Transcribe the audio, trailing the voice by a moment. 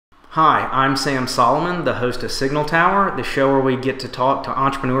Hi, I'm Sam Solomon, the host of Signal Tower, the show where we get to talk to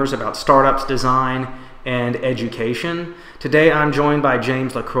entrepreneurs about startups, design, and education. Today I'm joined by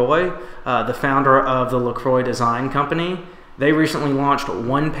James LaCroix, the founder of the LaCroix Design Company. They recently launched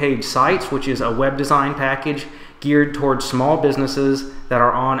One Page Sites, which is a web design package geared towards small businesses that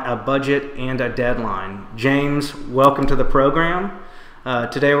are on a budget and a deadline. James, welcome to the program.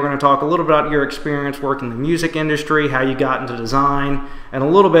 Today we're going to talk a little bit about your experience working in the music industry, how you got into design, and a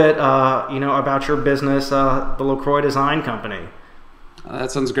little bit about your business, the LaCroix Design Company.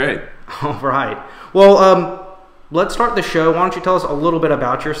 That sounds great. All right. Well, let's start the show. Why don't you tell us a little bit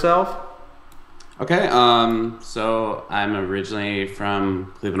about yourself? Okay. So I'm originally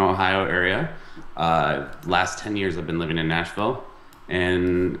from Cleveland, Ohio area. Last 10 years I've been living in Nashville,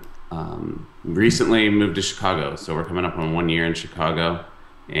 and recently moved to Chicago. So we're coming up on 1 year in Chicago,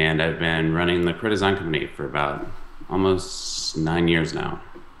 and I've been running the LaCroix Design Company for about almost 9 years now.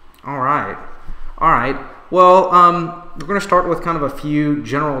 All right. All right. Well, we're going to start with kind of a few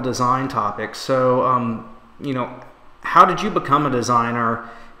general design topics. So, how did you become a designer,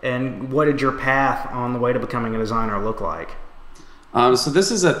 and what did your path on the way to becoming a designer look like? So this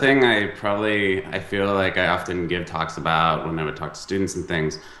is a thing I feel like I often give talks about when I would talk to students and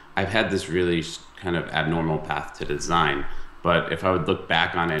things. I've had this really kind of abnormal path to design, but if I would look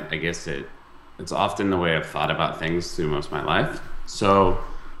back on it, I guess it's often the way I've thought about things through most of my life. So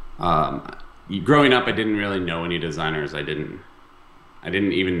growing up, I didn't really know any designers. I didn't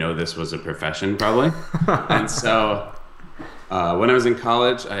even know this was a profession, probably. And so when I was in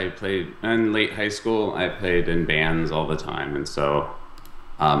college, in late high school, I played in bands all the time. And so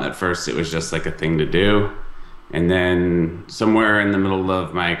at first it was just like a thing to do. And then somewhere in the middle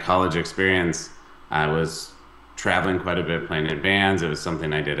of my college experience, I was traveling quite a bit, playing in bands. It was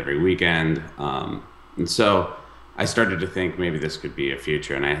something I did every weekend. And so I started to think maybe this could be a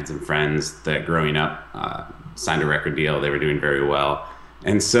future. And I had some friends that growing up signed a record deal. They were doing very well.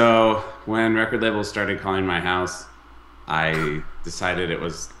 And so when record labels started calling my house, I decided it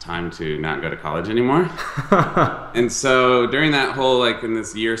was time to not go to college anymore. And so during that whole, in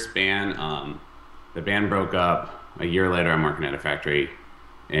this year span, the band broke up. A year later, I'm working at a factory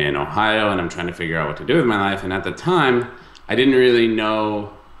in Ohio, and I'm trying to figure out what to do with my life. And at the time, I didn't really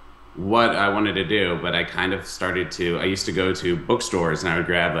know what I wanted to do, but I kind of I used to go to bookstores, and I would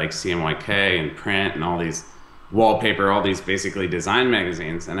grab CMYK and Print and all these wallpaper, all these basically design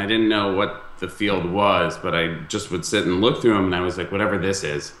magazines. And I didn't know what the field was, but I just would sit and look through them, and I was like, whatever this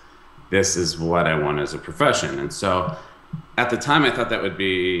is what I want as a profession. And so at the time, I thought that would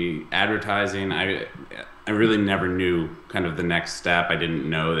be advertising. I really never knew kind of the next step. I didn't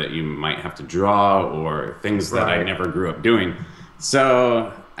know that you might have to draw or things that I never grew up doing.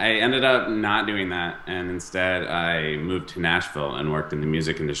 So I ended up not doing that, and instead I moved to Nashville and worked in the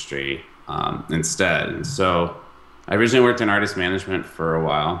music industry instead. And so I originally worked in artist management for a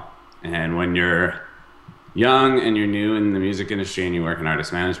while, and when you're young and you're new in the music industry and you work in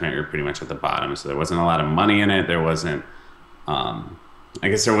artist management, you're pretty much at the bottom. So there wasn't a lot of money in it. There wasn't I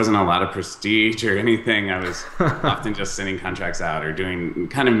guess there wasn't a lot of prestige or anything. I was often just sending contracts out or doing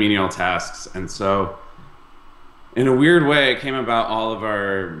kind of menial tasks. And so in a weird way, it came about all of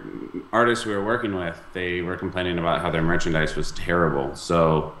our artists we were working with, they were complaining about how their merchandise was terrible.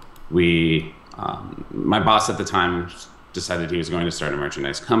 So my boss at the time decided he was going to start a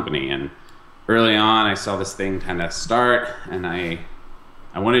merchandise company. And early on, I saw this thing kind of start, and I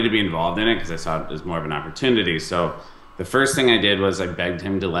wanted to be involved in it because I saw it as more of an opportunity. So the first thing I did was I begged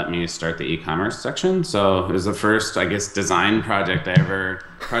him to let me start the e-commerce section. So it was the first, I guess, design project I ever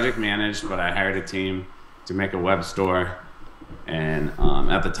project managed, but I hired a team to make a web store. And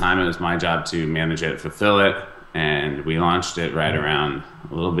at the time, it was my job to manage it, fulfill it. And we launched it right around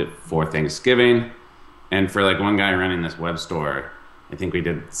a little bit before Thanksgiving. And for one guy running this web store, I think we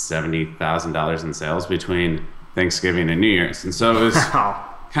did $70,000 in sales between Thanksgiving and New Year's. And so it was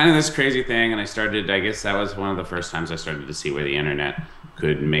kind of this crazy thing. And I guess that was one of the first times I started to see where the internet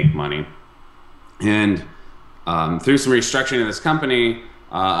could make money. And through some restructuring of this company,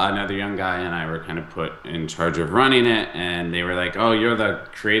 another young guy and I were kind of put in charge of running it. And they were like, oh, you're the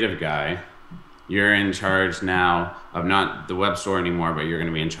creative guy. You're in charge now of not the web store anymore, but you're going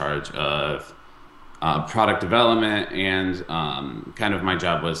to be in charge of product development. And kind of my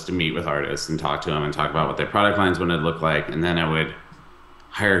job was to meet with artists and talk to them and talk about what their product lines would look like. And then I would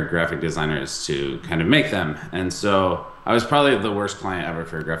hire graphic designers to kind of make them. And so I was probably the worst client ever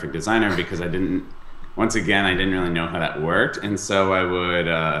for a graphic designer because I didn't really know how that worked. And so I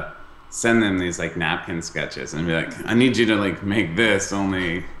would send them these napkin sketches and be like, I need you to make this,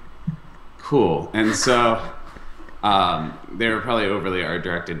 only cool. And so They were probably overly art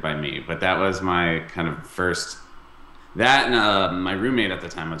directed by me, but that was my kind of first. That and my roommate at the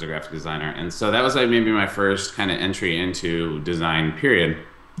time was a graphic designer, and so that was like maybe my first kind of entry into design. Period.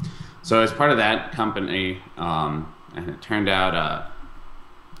 So as part of that company, and it turned out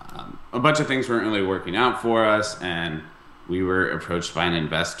a bunch of things weren't really working out for us, and we were approached by an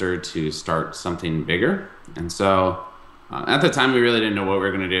investor to start something bigger. And so at the time, we really didn't know what we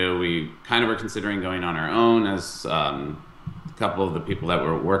were going to do. We kind of were considering going on our own as a couple of the people that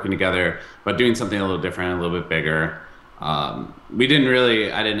were working together, but doing something a little different, a little bit bigger. I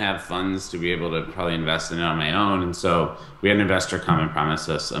didn't have funds to be able to probably invest in it on my own. And so we had an investor come and promise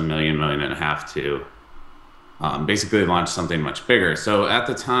us $1 million, $1.5 million to basically launch something much bigger. So at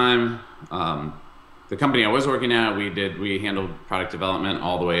the time, the company I was working at, we handled product development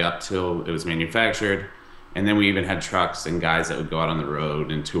all the way up till it was manufactured. And then we even had trucks and guys that would go out on the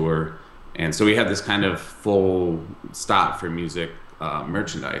road and tour. And so we had this kind of full stop for music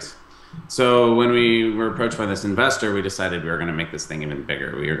merchandise. So when we were approached by this investor, we decided we were going to make this thing even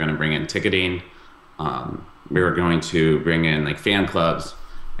bigger. We were going to bring in ticketing. We were going to bring in like fan clubs.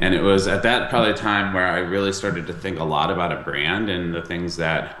 And it was at that probably time where I really started to think a lot about a brand and the things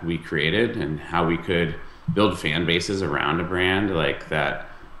that we created and how we could build fan bases around a brand like that.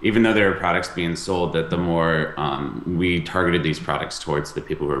 Even though there were products being sold, that the more we targeted these products towards the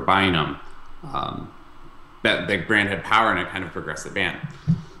people who were buying them, that the brand had power and it kind of progressed the band.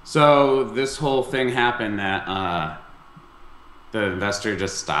 So this whole thing happened that the investor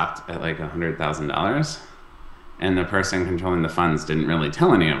just stopped at like $100,000, and the person controlling the funds didn't really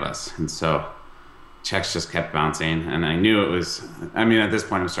tell any of us. And so checks just kept bouncing, and I knew it was, I mean, at this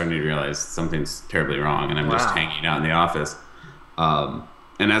point I'm starting to realize something's terribly wrong, and I'm just hanging out in the office.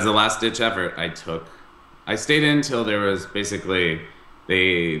 And as a last ditch effort, I stayed in until there was basically,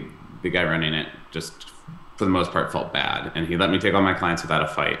 the guy running it just for the most part felt bad, and he let me take all my clients without a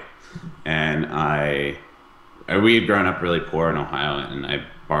fight. And we had grown up really poor in Ohio, and I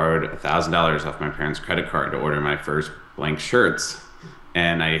borrowed $1,000 off my parents' credit card to order my first blank shirts.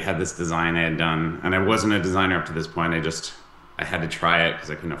 And I had this design I had done, and I wasn't a designer up to this point. I had to try it because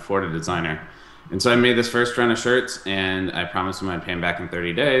I couldn't afford a designer. And so I made this first run of shirts, and I promised them I'd pay them back in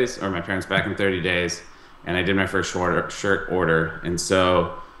 30 days, or my parents back in 30 days. And I did my first shirt order. And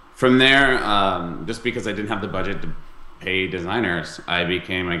so from there, just because I didn't have the budget to pay designers, I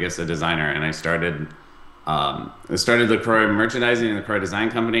became, I guess, a designer. And I started LaCroix Merchandising and LaCroix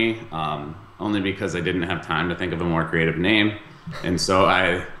Design Company, only because I didn't have time to think of a more creative name. And so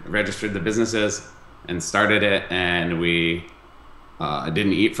I registered the businesses and started it, and I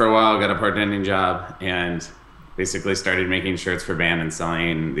didn't eat for a while, got a part-time job, and basically started making shirts for band and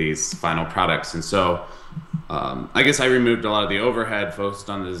selling these final products. And so I guess I removed a lot of the overhead, focused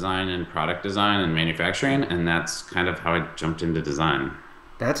on the design and product design and manufacturing, and that's kind of how I jumped into design.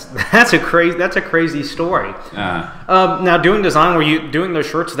 That's a crazy story. Now, doing design, were you doing those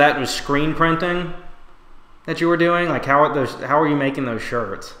shirts? That was screen printing that you were doing? Like how are you making those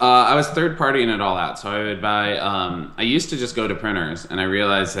shirts? I was third partying it all out. So I would buy. I used to just go to printers, and I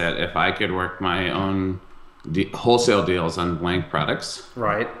realized that if I could work my own wholesale deals on blank products,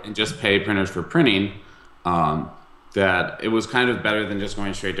 right, and just pay printers for printing, that it was kind of better than just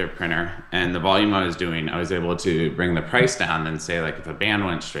going straight to a printer. And the volume I was doing, I was able to bring the price down than say like if a band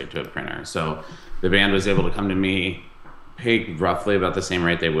went straight to a printer. So the band was able to come to me, pay roughly about the same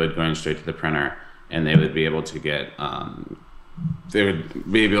rate they would going straight to the printer, and they would be able to get, they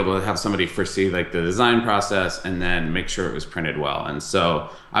would be able to have somebody foresee like the design process and then make sure it was printed well. And so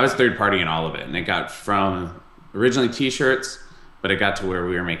I was third party in all of it, and it got from originally t-shirts, but it got to where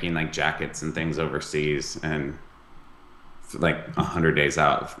we were making like jackets and things overseas, and like 100 days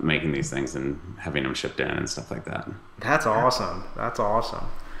out of making these things and having them shipped in and stuff like that. That's awesome. That's awesome.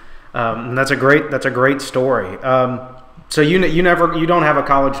 That's a great story. So you don't have a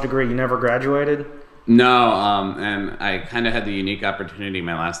college degree. You never graduated? No, and I kind of had the unique opportunity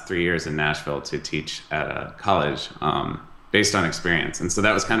my last 3 years in Nashville to teach at a college based on experience. And so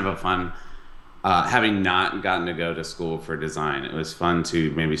that was kind of a fun, having not gotten to go to school for design, it was fun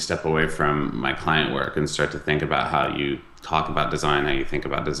to maybe step away from my client work and start to think about how you talk about design, how you think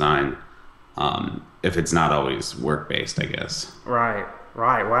about design, if it's not always work-based, I guess. Right.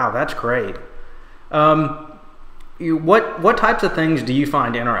 Wow, that's great. What types of things do you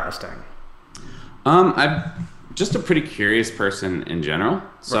find interesting? I'm just a pretty curious person in general.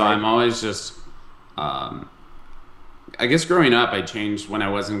 So right. I'm always just, I guess growing up, when I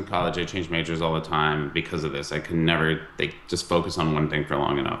was in college, I changed majors all the time because of this. I could never just focus on one thing for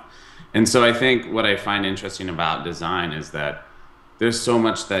long enough. And so I think what I find interesting about design is that there's so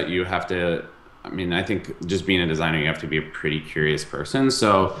much that you have to I mean, I think just being a designer, you have to be a pretty curious person.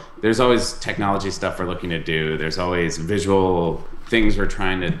 So there's always technology stuff we're looking to do. There's always visual things we're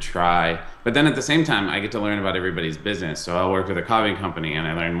trying to try. But then at the same time, I get to learn about everybody's business. So I'll work with a coffee company and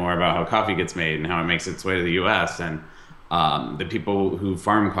I learn more about how coffee gets made and how it makes its way to the US and the people who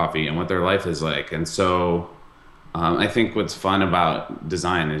farm coffee and what their life is like. And so I think what's fun about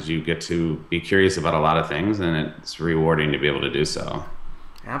design is you get to be curious about a lot of things and it's rewarding to be able to do so.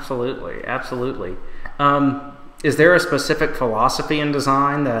 Absolutely, absolutely. Is there a specific philosophy in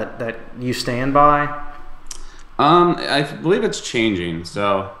design that you stand by? I believe it's changing.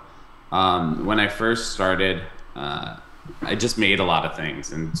 So when I first started, I just made a lot of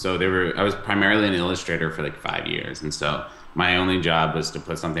things, and so I was primarily an illustrator for like 5 years, and so my only job was to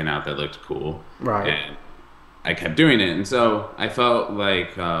put something out that looked cool. Right. And I kept doing it, and so I felt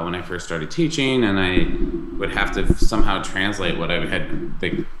like when I first started teaching, and I would have to somehow translate what I had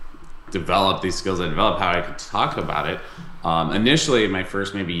developed, these skills I developed, how I could talk about it. Initially, my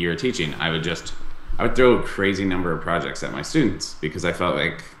first maybe year of teaching, I would throw a crazy number of projects at my students because I felt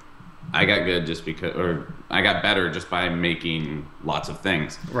like I got good or I got better just by making lots of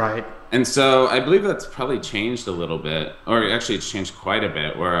things. Right. And so I believe that's probably changed a little bit, or actually it's changed quite a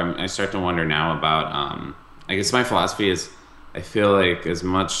bit, where I start to wonder now about. I guess my philosophy is I feel like as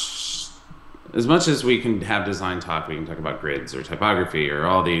much as we can have design talk, we can talk about grids or typography or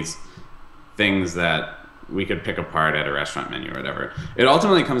all these things that we could pick apart at a restaurant menu or whatever. It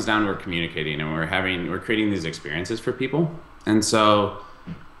ultimately comes down to we're communicating and we're creating these experiences for people. And so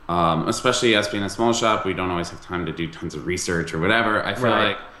especially us being a small shop, we don't always have time to do tons of research or whatever. I feel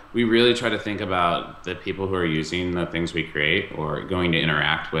like we really try to think about the people who are using the things we create or going to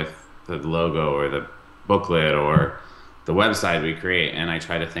interact with the logo or the booklet or the website we create, and I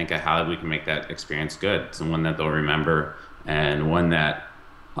try to think of how we can make that experience good. So one that they'll remember and one that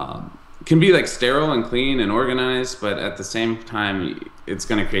can be like sterile and clean and organized, but at the same time it's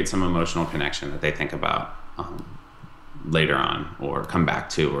going to create some emotional connection that they think about later on or come back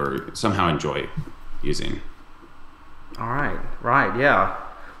to or somehow enjoy using. All right. Right. Yeah.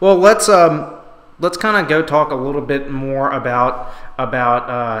 Well, let's kind of go talk a little bit more about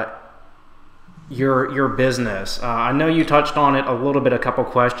your business. I know you touched on it a little bit a couple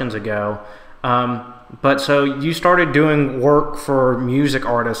questions ago, but so you started doing work for music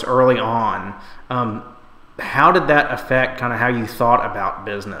artists early on. How did that affect kind of how you thought about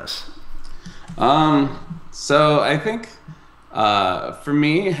business? So I think for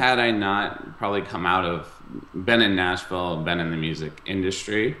me, had I not probably been in Nashville, been in the music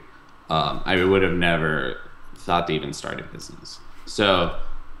industry, I would have never thought to even start a business. So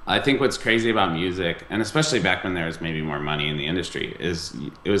I think what's crazy about music, and especially back when there was maybe more money in the industry, is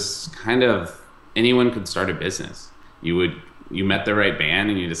it was kind of anyone could start a business. You met the right band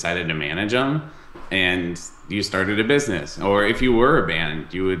and you decided to manage them, and you started a business. Or if you were a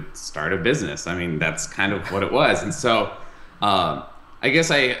band, you would start a business. I mean, that's kind of what it was. And so I guess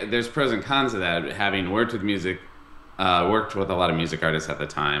there's pros and cons of that. Having worked with music, worked with a lot of music artists at the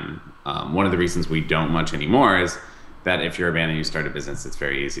time, one of the reasons we don't much anymore is that if you're a band and you start a business, it's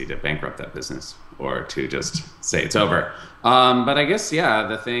very easy to bankrupt that business or to just say it's over. But I guess, yeah,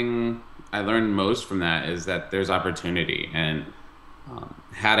 the thing I learned most from that is that there's opportunity. And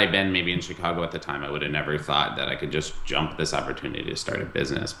had I been maybe in Chicago at the time, I would have never thought that I could just jump this opportunity to start a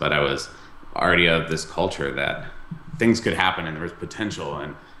business. But I was already of this culture that things could happen and there was potential.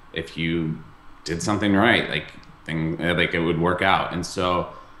 And if you did something right, like it would work out. And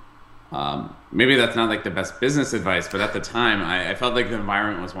so maybe that's not like the best business advice, but at the time I felt like the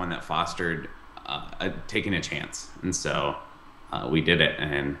environment was one that fostered taking a chance. And so we did it.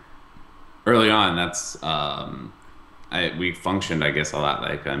 And early on, we functioned, I guess, a lot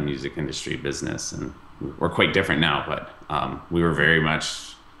like a music industry business. And we're quite different now, but we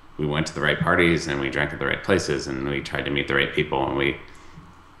went to the right parties and we drank at the right places and we tried to meet the right people and we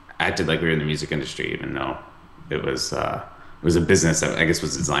acted like we were in the music industry, even though it was a business that I guess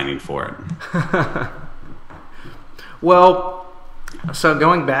was designing for it. Well, so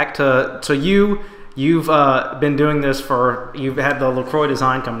going back to you've been doing this you've had the LaCroix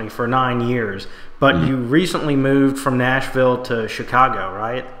Design Company for 9 years, but you recently moved from Nashville to Chicago,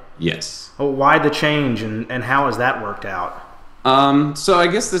 right? Yes. Well, why the change and how has that worked out? So I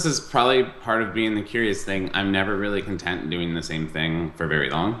guess this is probably part of being the curious thing. I'm never really content doing the same thing for very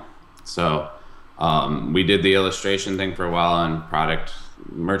long. So we did the illustration thing for a while on product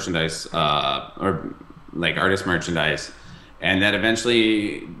merchandise, or like artist merchandise. And that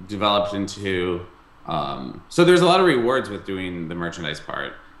eventually developed into, so there's a lot of rewards with doing the merchandise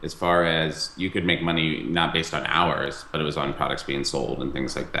part. as far as you could make money not based on hours, but it was on products being sold and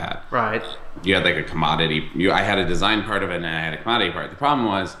things like that. Right. You had like a commodity. I had a design part of it and I had a commodity part. The problem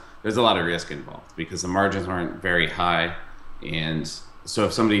was there's a lot of risk involved because the margins weren't very high, and so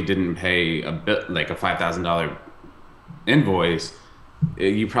if somebody didn't pay a bit like a $5,000 invoice,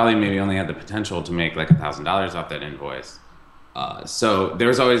 you probably maybe only had the potential to make like $1,000 off that invoice. So there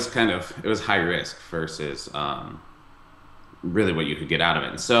was always it was high risk versus really what you could get out of it.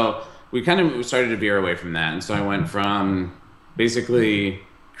 And so we kind of started to veer away from that. And so I went from basically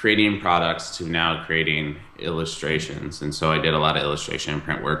creating products to now creating illustrations. And so I did a lot of illustration,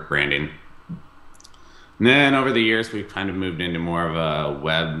 print work, branding. And then over the years, we've kind of moved into more of a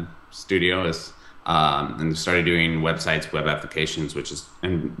web studio and started doing websites, web applications,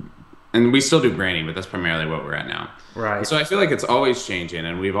 and we still do branding, but that's primarily what we're at now. Right. So I feel like it's always changing,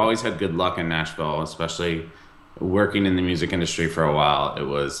 and we've always had good luck in Nashville, especially working in the music industry for a while. It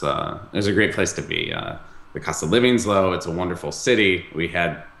was a great place to be. The cost of living's low. It's a wonderful city. We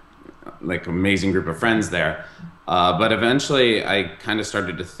had like an amazing group of friends there. But eventually I kind of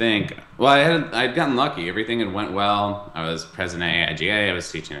started to think, well, I'd gotten lucky. Everything had went well. I was president at AIGA. I was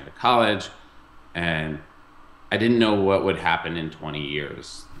teaching at a college, and I didn't know what would happen in 20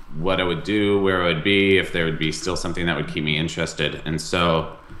 years, what I would do, where I would be, if there would be still something that would keep me interested. And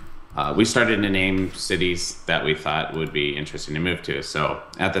so we started to name cities that we thought would be interesting to move to. So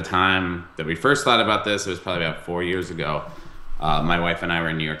at the time that we first thought about this, it was probably about 4 years ago. My wife and I were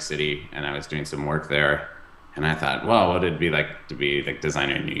in New York City, and I was doing some work there. And I thought, well, what would it be like to be like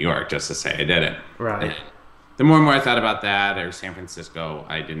designer in New York, just to say I did it. Right. And the more and more I thought about that, or San Francisco,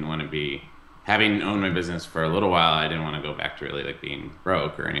 I didn't want to be, having owned my business for a little while, I didn't want to go back to really like being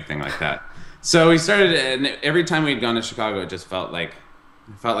broke or anything like that. So we started, and every time we'd gone to Chicago, it just felt like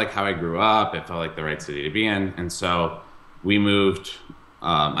how I grew up. It felt like the right city to be in. And so we moved,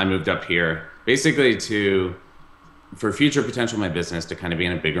 I moved up here basically for future potential of my business to kind of be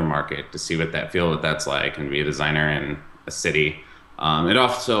in a bigger market, to see what that's like, and be a designer in a city. It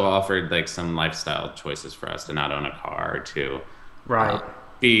also offered like some lifestyle choices for us to not own a car, to right.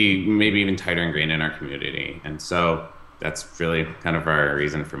 Be maybe even tighter ingrained in our community. And so that's really kind of our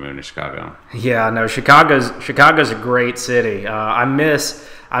reason for moving to Chicago. Yeah, no, Chicago's a great city. I miss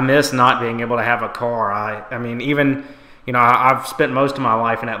not being able to have a car. I mean, even, you know, I've spent most of my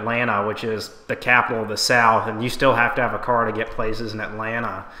life in Atlanta, which is the capital of the South, and you still have to have a car to get places in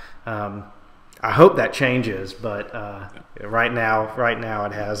Atlanta. I hope that changes, but right now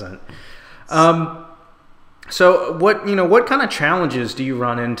it hasn't. So what kind of challenges do you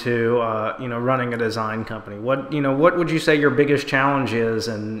run into, running a design company? What would you say your biggest challenge is,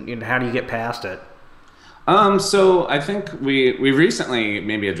 and how do you get past it? So I think we recently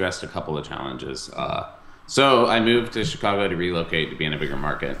maybe addressed a couple of challenges. So I moved to Chicago to relocate to be in a bigger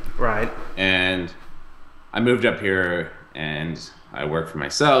market. Right. And I moved up here and I worked for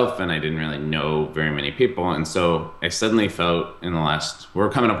myself, and I didn't really know very many people. And so I suddenly felt we're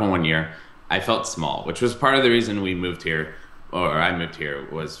coming up on 1 year, I felt small, which was part of the reason we moved here, or I moved here,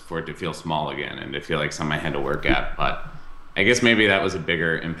 was for it to feel small again and to feel like something I had to work at. But I guess maybe that was a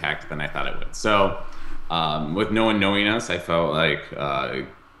bigger impact than I thought it would. So with no one knowing us, I felt like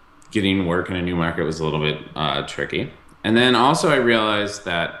getting work in a new market was a little bit tricky. And then also I realized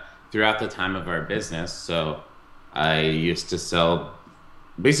that throughout the time of our business, so I used to sell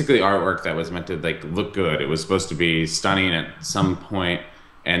basically artwork that was meant to like look good. It was supposed to be stunning at some point,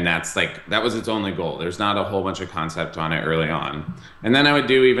 and that was its only goal. There's not a whole bunch of concept on it early on. And then I would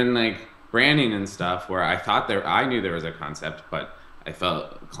do even like branding and stuff where I knew there was a concept, but I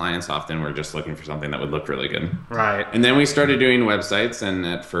felt clients often were just looking for something that would look really good. Right. And then we started doing websites, and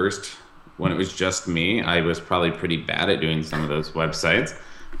at first, when it was just me, I was probably pretty bad at doing some of those websites.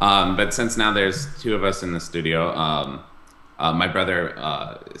 But since now there's two of us in the studio, my brother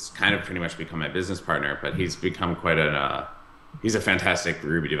has kind of pretty much become my business partner, but he's become he's a fantastic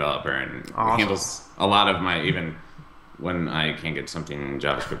Ruby developer, and awesome. Handles a lot of my, even when I can't get something in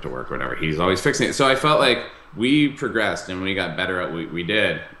JavaScript to work or whatever, he's always fixing it. So I felt like we progressed and we got better at what we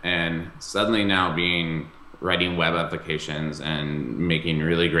did. And suddenly now writing web applications and making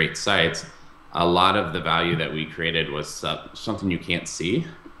really great sites, a lot of the value that we created was something you can't see.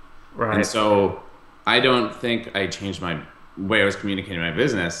 Right. And so I don't think I changed my way I was communicating my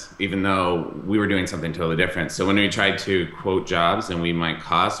business, even though we were doing something totally different. So when we tried to quote jobs, and we might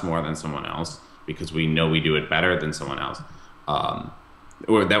cost more than someone else because we know we do it better than someone else,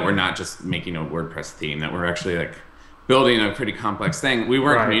 or that we're not just making a WordPress theme, that we're actually like building a pretty complex thing, we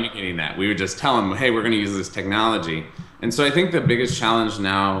weren't communicating that. We would just tell them, hey, we're going to use this technology. And so I think the biggest challenge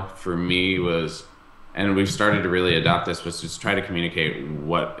now for me was and we've started to really adopt this, was just try to communicate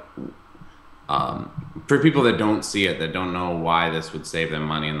what, for people that don't see it, that don't know why this would save them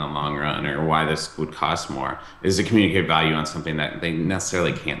money in the long run or why this would cost more, is to communicate value on something that they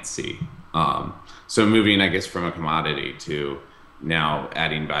necessarily can't see. So moving, I guess, from a commodity to now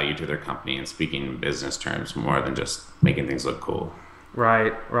adding value to their company and speaking in business terms more than just making things look cool.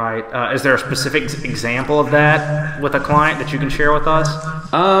 Right, right. Is there a specific example of that with a client that you can share with us?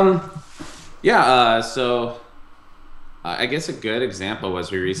 So I guess a good example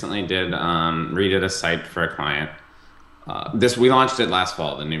was we recently redid a site for a client. We launched it last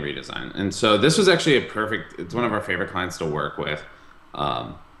fall, the new redesign. And so this was actually it's one of our favorite clients to work with.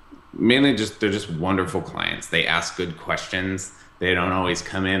 Mainly they're just wonderful clients. They ask good questions. They don't always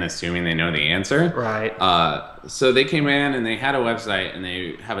come in assuming they know the answer. Right. So they came in and they had a website and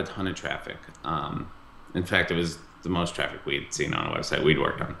they have a ton of traffic. In fact, it was the most traffic we'd seen on a website we'd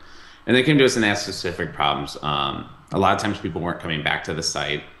worked on. And they came to us and asked specific problems. A lot of times people weren't coming back to the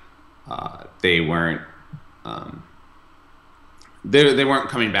site. They weren't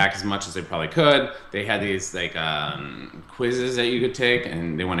coming back as much as they probably could. They had these quizzes that you could take,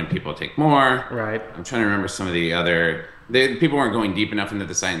 and they wanted people to take more. Right. I'm trying to remember some of the other. People weren't going deep enough into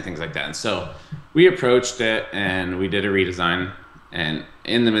the site and things like that. And so we approached it and we did a redesign. And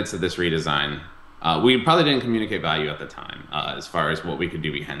in the midst of this redesign, we probably didn't communicate value at the time as far as what we could do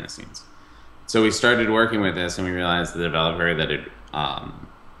behind the scenes. So we started working with this, and we realized the developer that had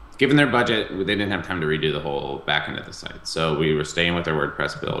given their budget, they didn't have time to redo the whole back end of the site. So we were staying with their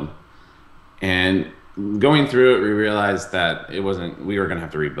WordPress build. And going through it, we realized that we were going to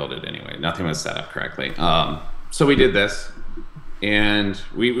have to rebuild it anyway. Nothing was set up correctly. So we did this, and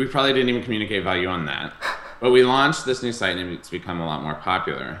we probably didn't even communicate value on that. But we launched this new site, and it's become a lot more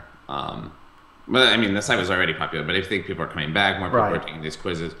popular. But I mean, the site was already popular, but I think people are coming back, more people are taking these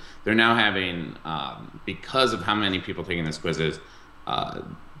quizzes. They're now having, because of how many people taking these quizzes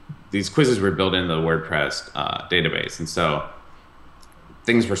were built into the WordPress database. And so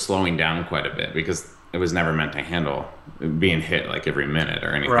things were slowing down quite a bit because it was never meant to handle being hit like every minute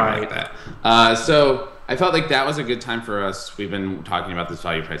or anything like that. So I felt like that was a good time for us. We've been talking about this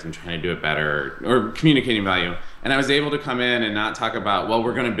value pricing, trying to do it better, or communicating value. And I was able to come in and not talk about, well,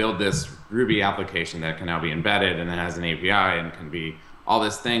 we're going to build this Ruby application that can now be embedded and it has an API and can be all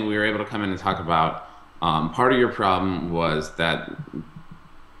this thing. We were able to come in and talk about part of your problem was that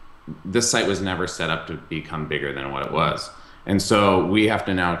this site was never set up to become bigger than what it was. And so we have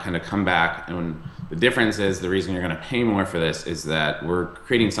to now kind of come back, and the difference is the reason you're going to pay more for this is that we're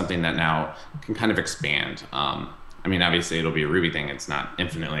creating something that now can kind of expand. I mean, obviously it'll be a Ruby thing. It's not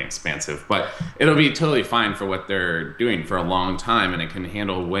infinitely expansive, but it'll be totally fine for what they're doing for a long time, and it can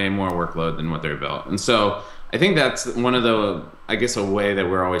handle way more workload than what they're built. And so I think that's one of the, I guess, a way that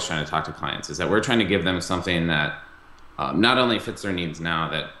we're always trying to talk to clients is that we're trying to give them something that not only fits their needs now,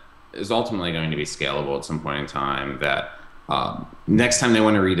 that is ultimately going to be scalable at some point in time, that next time they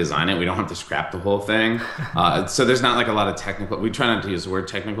want to redesign it, we don't have to scrap the whole thing. So there's not like a lot of technical, we try not to use the word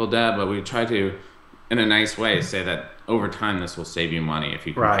technical debt, but we try to, in a nice way, say that over time this will save you money if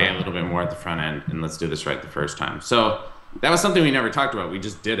you can pay a little bit more at the front end, and let's do this right the first time. So that was something we never talked about. We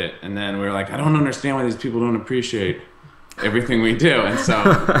just did it. And then we were like, I don't understand why these people don't appreciate everything we do. And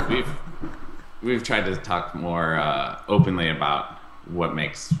so we've tried to talk more openly about what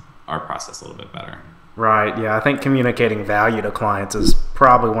makes our process a little bit better. Right. Yeah. I think communicating value to clients is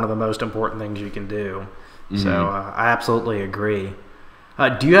probably one of the most important things you can do. Mm-hmm. So I absolutely agree.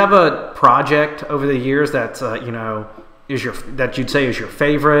 Do you have a project over the years that's that you'd say is your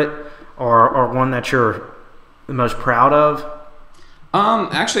favorite, or one that you're the most proud of?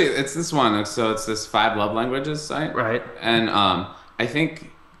 Actually, it's this one. So it's this 5 love languages site. Right. And I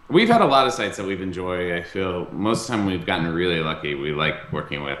think we've had a lot of sites that we've enjoyed. I feel most of the time we've gotten really lucky. We like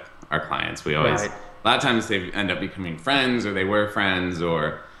working with our clients. We always, a lot of times they end up becoming friends, or they were friends,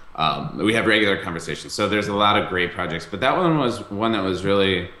 or we have regular conversations. So there's a lot of great projects, but that one was one that was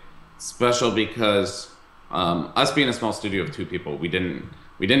really special because us being a small studio of 2 people, we didn't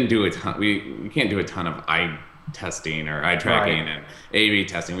do a ton. We can't do a ton of eye testing or eye tracking and A/B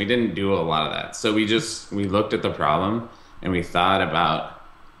testing. We didn't do a lot of that. So we looked at the problem and we thought about.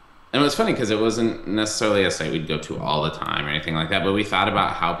 And it was funny because it wasn't necessarily a site we'd go to all the time or anything like that, but we thought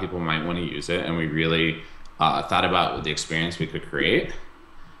about how people might want to use it, and we really thought about the experience we could create.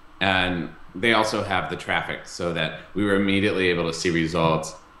 And they also have the traffic, so that we were immediately able to see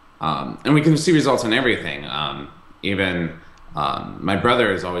results. And we can see results on everything. Even my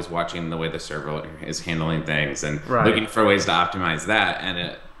brother is always watching the way the server is handling things and looking for ways to optimize that.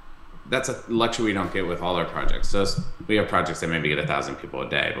 And that's a luxury we don't get with all our projects. So we have projects that maybe get 1,000 people a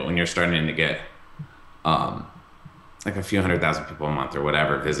day, but when you're starting to get like a few 100,000 people a month or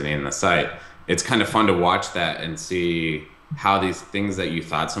whatever visiting the site. It's kind of fun to watch that and see how these things that you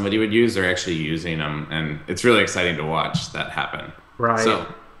thought somebody would use, they're actually using them. And it's really exciting to watch that happen. Right. So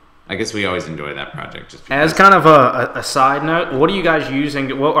I guess we always enjoy that project. Just as kind of a side note, what are you guys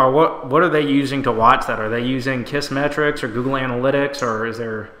using? What are they using to watch that? Are they using Kissmetrics or Google Analytics, or is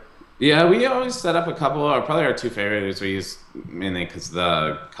there? Yeah, we always set up a couple. Probably our two favorites we use mainly because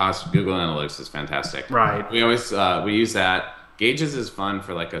the cost of Google Analytics is fantastic. Right. We always we use that. Gauges is fun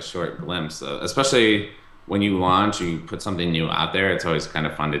for like a short glimpse, especially when you launch, you put something new out there. It's always kind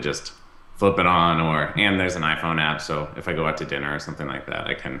of fun to just flip it on, and there's an iPhone app, so if I go out to dinner or something like that,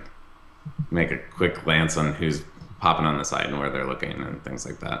 I can make a quick glance on who's popping on the site and where they're looking and things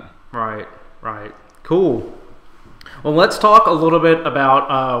like that. Right, right. Cool. Well, let's talk a little bit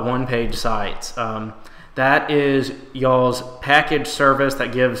about one-page sites. That is y'all's package service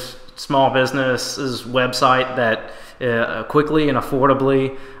that gives small businesses website that quickly and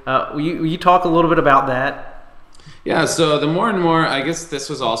affordably. Will you talk a little bit about that? Yeah, so the more and more, I guess this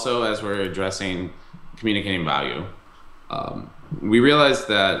was also as we're addressing communicating value. We realized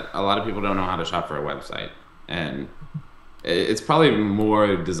that a lot of people don't know how to shop for a website, and it's probably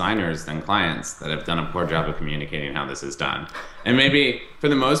more designers than clients that have done a poor job of communicating how this is done. And maybe, for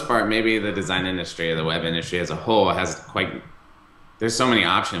the most part, maybe the design industry or the web industry as a whole there's so many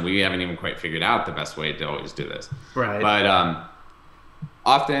options, we haven't even quite figured out the best way to always do this. Right. But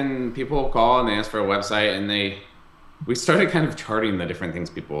often people call and they ask for a website, and we started kind of charting the different things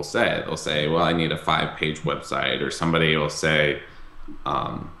people will say. They'll say, well, I need a 5-page website, or somebody will say,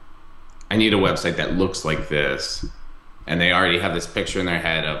 I need a website that looks like this. And they already have this picture in their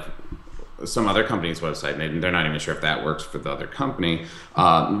head of some other company's website, and they're not even sure if that works for the other company.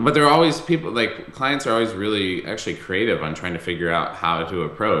 But there are always clients are always really actually creative on trying to figure out how to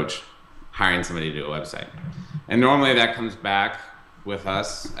approach hiring somebody to do a website. And normally that comes back with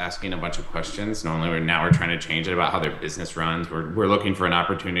us asking a bunch of questions. Normally we're trying to change it about how their business runs. We're looking for an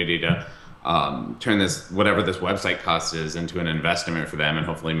opportunity to turn whatever this website cost is into an investment for them and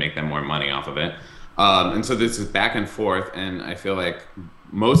hopefully make them more money off of it. And so this is back and forth, and I feel like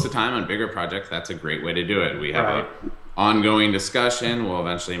most of the time on bigger projects, that's a great way to do it. We have an ongoing discussion. We'll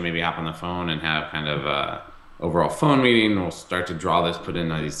eventually maybe hop on the phone and have kind of a overall phone meeting. We'll start to draw this, put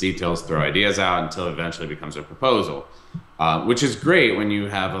in all these details, throw ideas out until it eventually becomes a proposal, which is great when you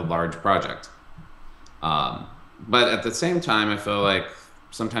have a large project. But at the same time, I feel like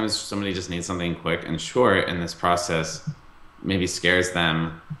sometimes somebody just needs something quick and short, and this process maybe scares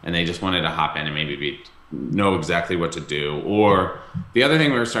them and they just wanted to hop in and maybe know exactly what to do. Or the other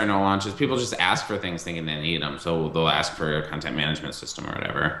thing we're starting to launch is people just ask for things thinking they need them. So they'll ask for a content management system or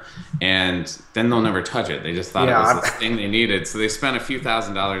whatever, and then they'll never touch it. They just thought it was this thing they needed. So they spent a few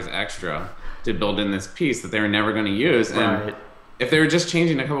 $1,000s extra to build in this piece that they were never going to use. And if they were just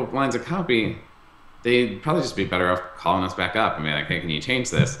changing a couple of lines of copy, they'd probably just be better off calling us back up and be like, hey, can you change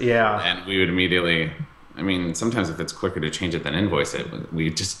this? Yeah. And we would immediately, I mean, sometimes if it's quicker to change it than invoice it, we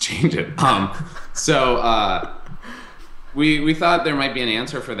just change it. We thought there might be an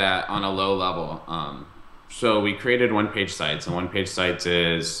answer for that on a low level. So we created one-page sites, and one-page sites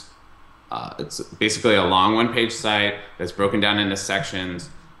is it's basically a long one-page site that's broken down into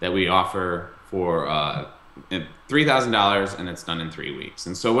sections that we offer for $3,000, and it's done in 3 weeks.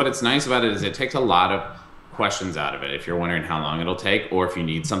 And so what it's nice about it is it takes a lot of questions out of it. If you're wondering how long it'll take, or if you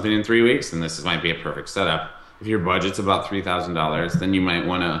need something in 3 weeks, then this might be a perfect setup. If your budget's about $3,000, then you might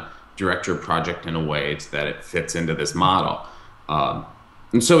want to direct your project in a way that it fits into this model.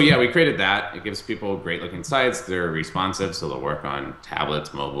 And so, yeah, we created that. It gives people great looking sites. They're responsive, so they'll work on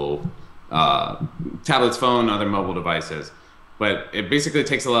tablets, mobile, tablets, phone, other mobile devices. But it basically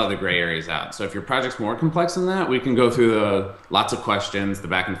takes a lot of the gray areas out. So if your project's more complex than that, we can go through lots of questions, the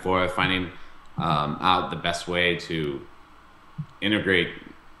back and forth, finding out the best way to integrate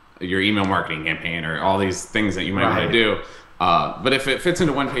your email marketing campaign or all these things that you might want to do. But if it fits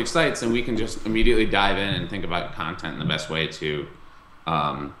into one-page sites, then we can just immediately dive in and think about content and the best way to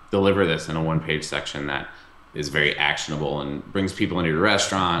deliver this in a one-page section that is very actionable and brings people into your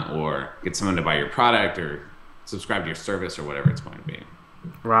restaurant or gets someone to buy your product or subscribe to your service or whatever it's going to be.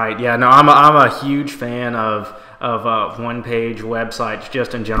 Right. Yeah. No, I'm a huge fan of one-page websites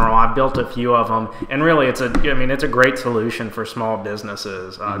just in general. I've built a few of them, and really, it's a great solution for small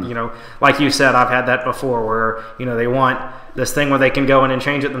businesses. You know, like you said, I've had that before, where they want this thing where they can go in and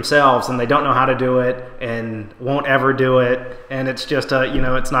change it themselves, and they don't know how to do it and won't ever do it, and it's just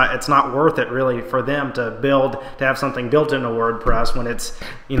it's not worth it really for them to have something built into WordPress when it's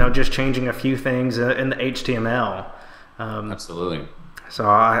just changing a few things in the HTML. Absolutely. So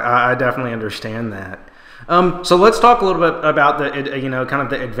I definitely understand that. So let's talk a little bit about the, kind of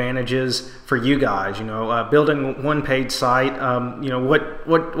the advantages for you guys. Building one-page site.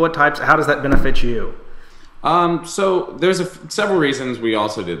 What types? How does that benefit you? So there's several reasons we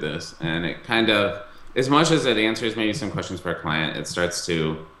also did this, and it kind of, as much as it answers maybe some questions for a client, it starts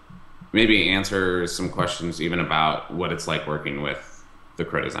to maybe answer some questions even about what it's like working with the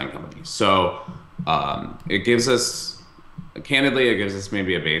LaCroix Design Company. So it gives us, candidly, it gives us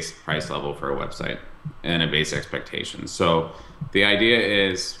maybe a base price level for a website and a base expectation. So the idea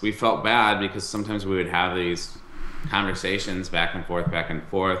is, we felt bad because sometimes we would have these conversations back and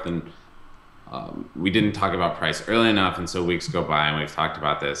forth, and we didn't talk about price early enough, and so weeks go by and we've talked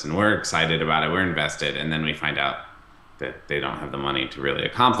about this and we're excited about it, we're invested, and then we find out that they don't have the money to really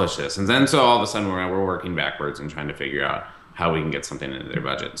accomplish this. And then so all of a sudden we're working backwards and trying to figure out how we can get something into their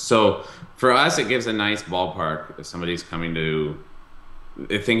budget. So for us, it gives a nice ballpark. If somebody's coming to,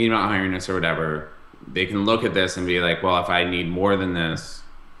 if thinking about hiring us or whatever, they can look at this and be like, well, if I need more than this,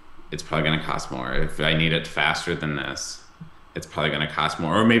 it's probably going to cost more. If I need it faster than this, it's probably going to cost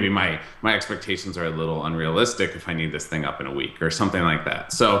more. Or maybe my expectations are a little unrealistic if I need this thing up in a week or something like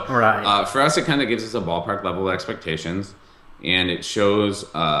that. So right. For us, it kind of gives us a ballpark level of expectations, and it shows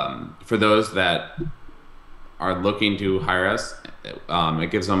for those that are looking to hire us,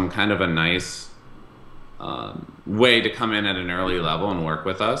 it gives them kind of a nice way to come in at an early level and work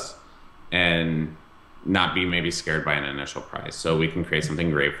with us and not be maybe scared by an initial price. So we can create something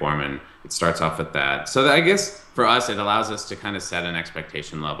great for them, and it starts off at that. So I guess for us, it allows us to kind of set an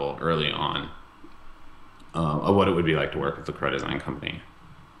expectation level early on of what it would be like to work with the LaCroix Design Company.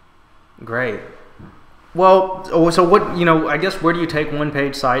 Great. Well, so what, I guess, where do you take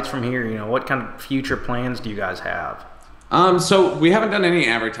one-page sites from here? What kind of future plans do you guys have? So we haven't done any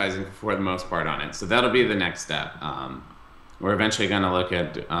advertising for the most part on it. So that'll be the next step. We're eventually going to look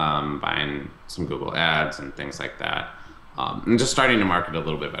at buying some Google ads and things like that, and just starting to market a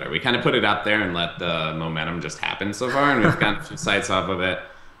little bit better. We kind of put it out there and let the momentum just happen so far, and we've gotten a few sites off of it.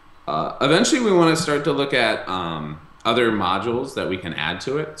 Eventually, we want to start to look at other modules that we can add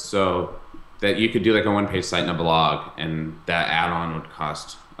to it, so that you could do like a one-page site and a blog, and that add-on would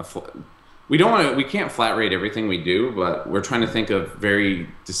cost we can't flat rate everything we do, but we're trying to think of very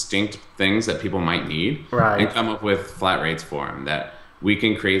distinct things that people might need, right, and come up with flat rates for them, that we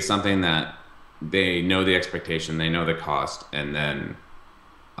can create something that they know the expectation, they know the cost, and then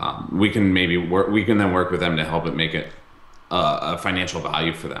we can then work with them to help it make it a financial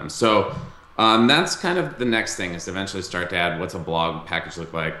value for them. So that's kind of the next thing, is to eventually start to add, what's a blog package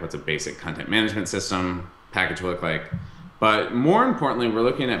look like, what's a basic content management system package look like. But more importantly, we're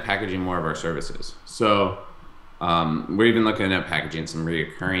looking at packaging more of our services. So we're even looking at packaging some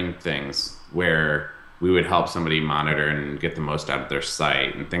recurring things where we would help somebody monitor and get the most out of their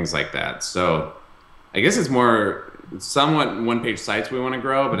site and things like that. So I guess it's somewhat one-page sites we want to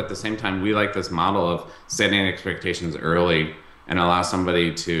grow, but at the same time, we like this model of setting expectations early and allow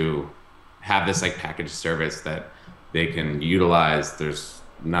somebody to have this like package service that they can utilize. There's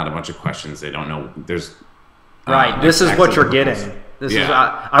not a bunch of questions they don't know. There's right. This is what you're getting. This is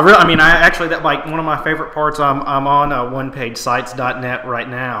actually, that, like, one of my favorite parts. I'm on onepagesites.net right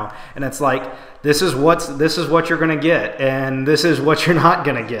now, and it's like, this is what you're going to get, and this is what you're not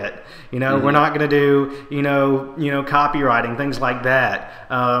going to get. We're not going to do copywriting, things like that,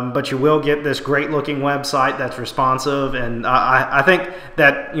 but you will get this great looking website that's responsive. And I think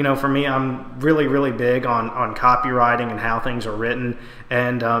that, for me, I'm really, really big on copywriting and how things are written,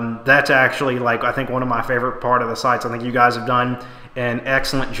 and that's actually, like, I think one of my favorite part of the sites. I think you guys have done an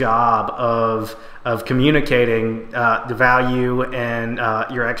excellent job of communicating the value and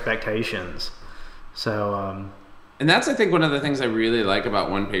your expectations. So and that's, I think, one of the things I really like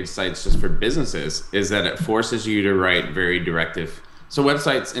about one-page sites just for businesses, is that it forces you to write very directive. So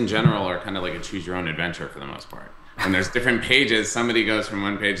websites in general are kind of like a choose-your-own-adventure for the most part. And there's different pages. Somebody goes from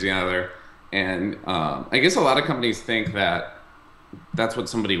one page to the other. And I guess a lot of companies think that that's what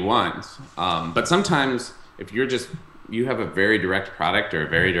somebody wants. But sometimes if you have a very direct product or a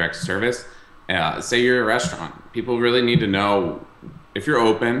very direct service, say you're a restaurant, people really need to know if you're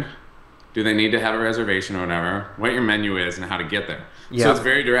open, do they need to have a reservation or whatever, what your menu is, and how to get there. Yep. So it's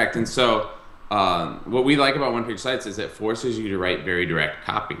very direct. And so what we like about one-page sites is it forces you to write very direct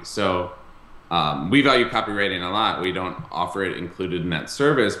copy. So we value copywriting a lot. We don't offer it included in that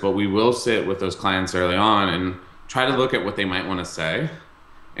service, but we will sit with those clients early on and try to look at what they might want to say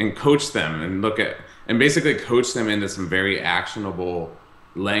and coach them and basically coach them into some very actionable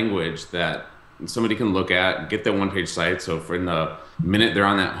language that somebody can look at, get their one-page site. So for in the minute they're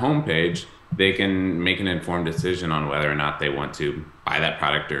on that home page, they can make an informed decision on whether or not they want to buy that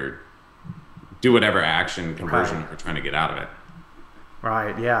product or do whatever action conversion we're trying to get out of it.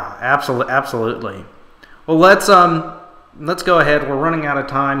 Right. Yeah. Absolutely. Well, let's go ahead. We're running out of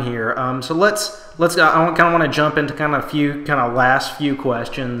time here. So let's. I kind of want to jump into last few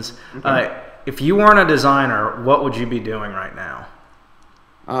questions. Okay. If you weren't a designer, what would you be doing right now?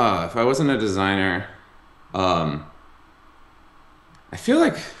 If I wasn't a designer, I feel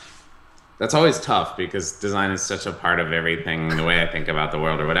like that's always tough because design is such a part of everything, the way I think about the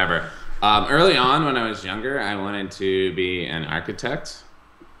world or whatever. Early on, when I was younger, I wanted to be an architect.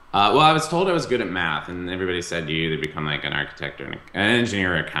 Well, I was told I was good at math, and everybody said you either become like an architect or an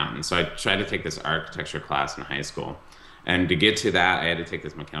engineer or accountant. So I tried to take this architecture class in high school. And to get to that, I had to take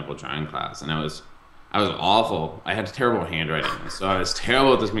this mechanical drawing class, and I was awful. I had terrible handwriting, so I was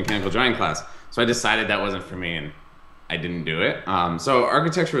terrible at this mechanical drawing class. So I decided that wasn't for me, and I didn't do it. So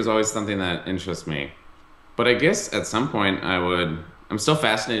architecture was always something that interests me. But I guess at some point I'm still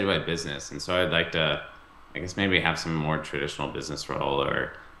fascinated by business, and so I'd like to, I guess maybe have some more traditional business role,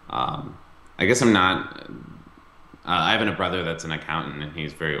 or I guess I'm not. I have a brother that's an accountant, and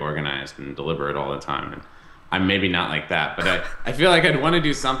he's very organized and deliberate all the time. And I'm maybe not like that, but I feel like I'd want to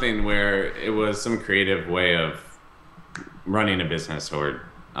do something where it was some creative way of running a business or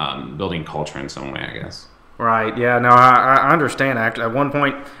building culture in some way, I guess. Right. Yeah. No, I understand. Actually, at one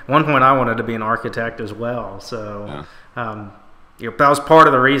point, I wanted to be an architect as well. So, that was part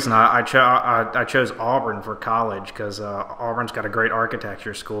of the reason I chose Auburn for college, because Auburn's got a great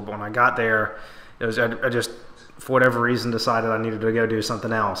architecture school. But when I got there, I just, for whatever reason, decided I needed to go do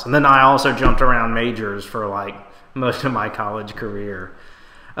something else. And then I also jumped around majors for like most of my college career.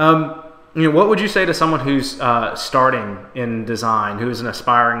 What would you say to someone who's starting in design, who's an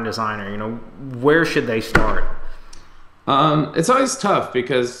aspiring designer? Where should they start? It's always tough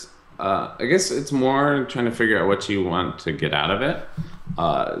because I guess it's more trying to figure out what you want to get out of it.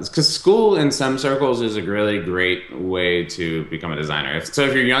 Because school in some circles is a really great way to become a designer. So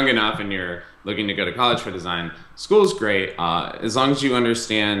if you're young enough and you're looking to go to college for design, school is great as long as you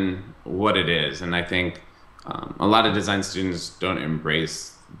understand what it is. And I think a lot of design students don't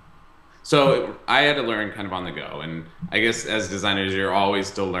embrace. So I had to learn kind of on the go. And I guess as designers, you're always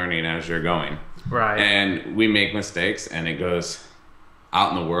still learning as you're going. Right. And we make mistakes, and it goes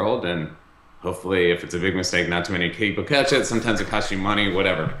out in the world, and hopefully if it's a big mistake, not too many people catch it. Sometimes it costs you money,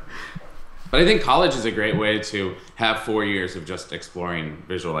 whatever. But I think college is a great way to have 4 years of just exploring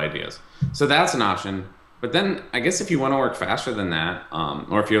visual ideas. So that's an option. But then I guess if you want to work faster than that,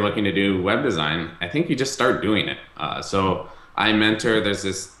 or if you're looking to do web design, I think you just start doing it. So I mentor, there's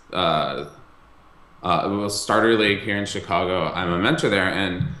this Starter League here in Chicago. I'm a mentor there,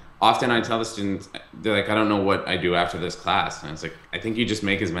 and often I tell the students, they're like, I don't know what I do after this class. And it's like, I think you just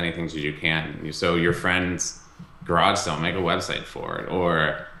make as many things as you can. So your friend's garage sale, make a website for it.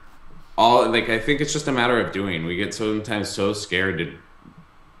 Or I think it's just a matter of doing. We get sometimes so scared to,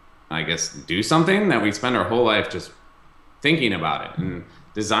 I guess, do something that we spend our whole life just thinking about it. And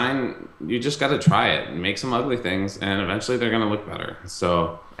design, you just got to try it and make some ugly things, and eventually they're going to look better.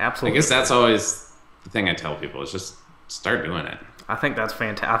 So absolutely, I guess that's always the thing I tell people is just start doing it. I think that's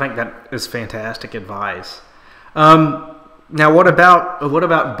fantastic. I think that is fantastic advice. Now, what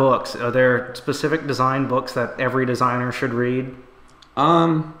about books? Are there specific design books that every designer should read?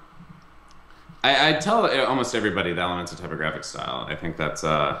 I tell almost everybody the Elements of Typographic Style. I think that's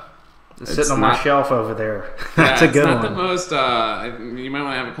it's sitting on my shelf over there. That's a good one. It's not the most. You might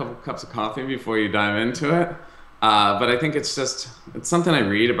want to have a couple cups of coffee before you dive into it. But I think it's something I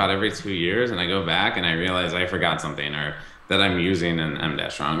read about every 2 years, and I go back and I realize I forgot something, or that I'm using an M-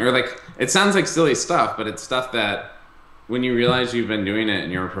 wrong, or like, it sounds like silly stuff, but it's stuff that when you realize you've been doing it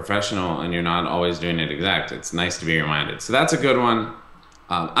and you're a professional and you're not always doing it exact, it's nice to be reminded. So that's a good one.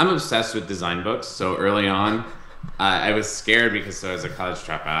 I'm obsessed with design books. So early on, I was scared because I was a college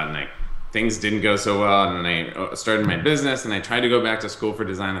dropout, and things didn't go so well. And then I started my business, and I tried to go back to school for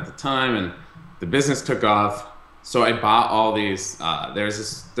design at the time, and the business took off. So I bought all these.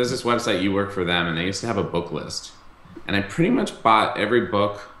 There's this website, You Work For Them, and they used to have a book list. And I pretty much bought every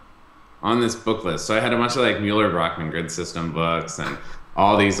book on this book list. So I had a bunch of like Mueller-Brockman grid system books and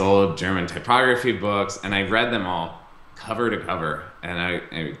all these old German typography books, and I read them all cover to cover. And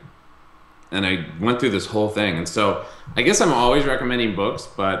I went through this whole thing. And so I guess I'm always recommending books,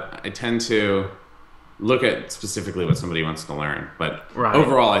 but I tend to look at specifically what somebody wants to learn. But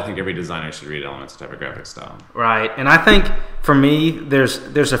overall, I think every designer should read Elements of Typographic Style. Right. And I think for me, there's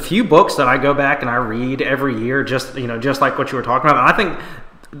a few books that I go back and I read every year, just like what you were talking about. And I think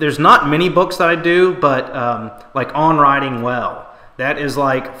there's not many books that I do, but like On Writing Well. that is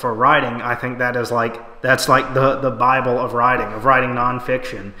like, for writing, I think that's like the Bible of writing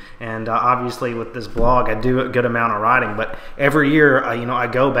nonfiction. And obviously with this blog, I do a good amount of writing, but every year, I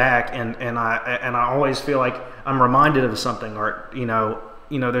go back and I always feel like I'm reminded of something, or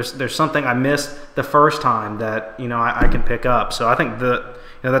there's something I missed the first time that I can pick up. So I think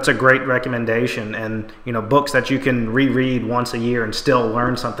that's a great recommendation, and books that you can reread once a year and still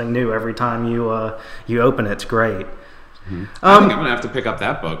learn something new every time you open it. It's great. Mm-hmm. I think I'm gonna have to pick up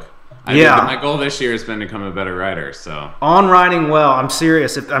that book. I think my goal this year has been to become a better writer. So On Writing Well, I'm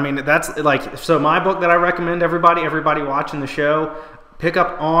serious. That's like, so my book that I recommend everybody watching the show, pick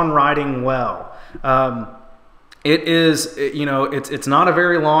up On Writing Well. It is, it's not a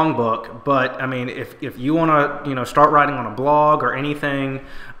very long book, but if you want to, start writing on a blog or anything,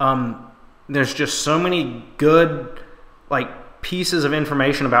 there's just so many good, pieces of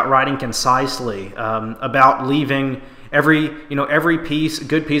information about writing concisely, about leaving every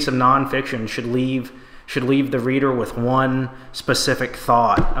good piece of nonfiction should leave the reader with one specific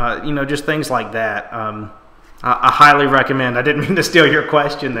thought, just things like that. I highly recommend. I didn't mean to steal your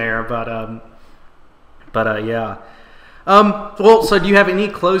question there, but yeah. Well, so do you have any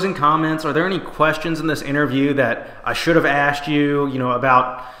closing comments? Are there any questions in this interview that I should have asked you,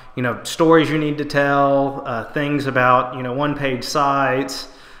 about, stories you need to tell, things about, one-page sites,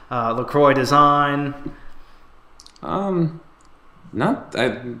 LaCroix Design? I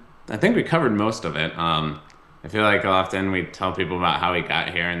think we covered most of it. I feel like often we tell people about how we got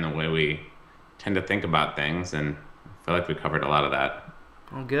here and the way we tend to think about things, and I feel like we covered a lot of that.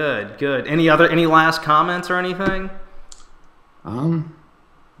 Oh, good. Any last comments or anything? No,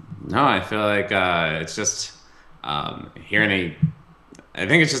 I feel like it's just I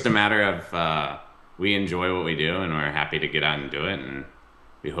think it's just a matter of we enjoy what we do and we're happy to get out and do it, and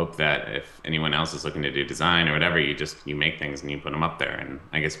we hope that if anyone else is looking to do design or whatever, you make things and you put them up there. And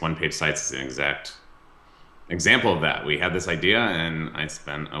I guess One Page Sites is an exact example of that. We had this idea and I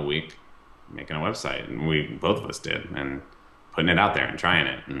spent a week making a website, and both of us did, and putting it out there and trying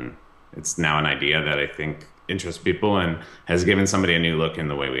it, and it's now an idea that I think interests people and has given somebody a new look in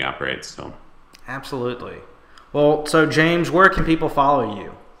the way we operate. So absolutely. Well, so James, where can people follow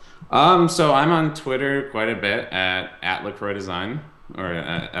you? So I'm on Twitter quite a bit at LaCroix Design, or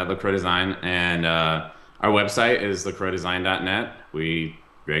at LaCroix Design, and our website is lacroixdesign.net. We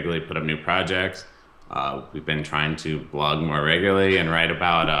regularly put up new projects. We've been trying to blog more regularly and write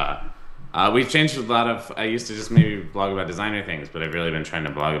about we've changed a lot of, I used to just maybe blog about designer things, but I've really been trying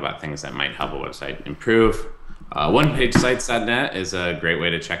to blog about things that might help a website improve. OnePageSites.net is a great way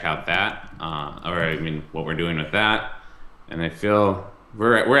to check out that, what we're doing with that. And I feel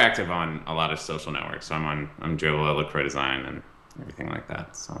we're active on a lot of social networks. So I'm Joe at LaCroix Design and everything like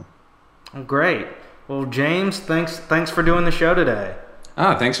that. So. Oh, great. Well, James, thanks for doing the show today.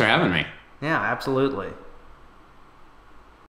 Oh, thanks for having me. Yeah, absolutely.